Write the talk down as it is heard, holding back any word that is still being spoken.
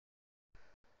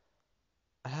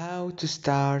How to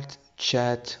start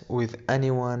chat with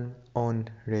anyone on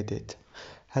Reddit.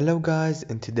 Hello guys,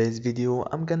 in today's video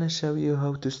I'm gonna show you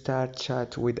how to start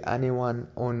chat with anyone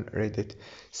on Reddit.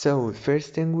 So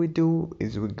first thing we do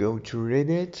is we go to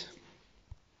Reddit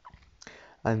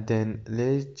and then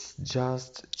let's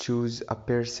just choose a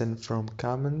person from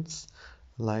comments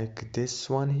like this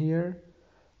one here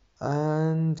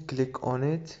and click on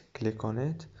it,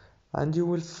 and you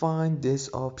will find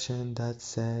this option that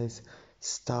says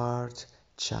start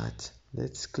chat.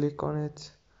 Let's click on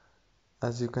it.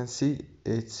 As you can see,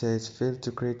 it says fail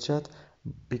to create chat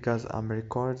because I'm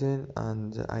recording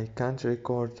and I can't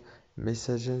record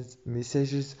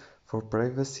messages for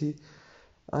privacy.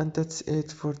 And that's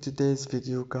it for today's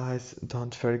video guys.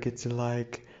 Don't forget to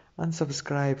like and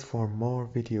subscribe for more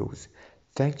videos.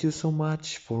 Thank you so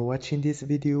much for watching this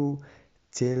video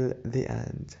till the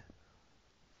end.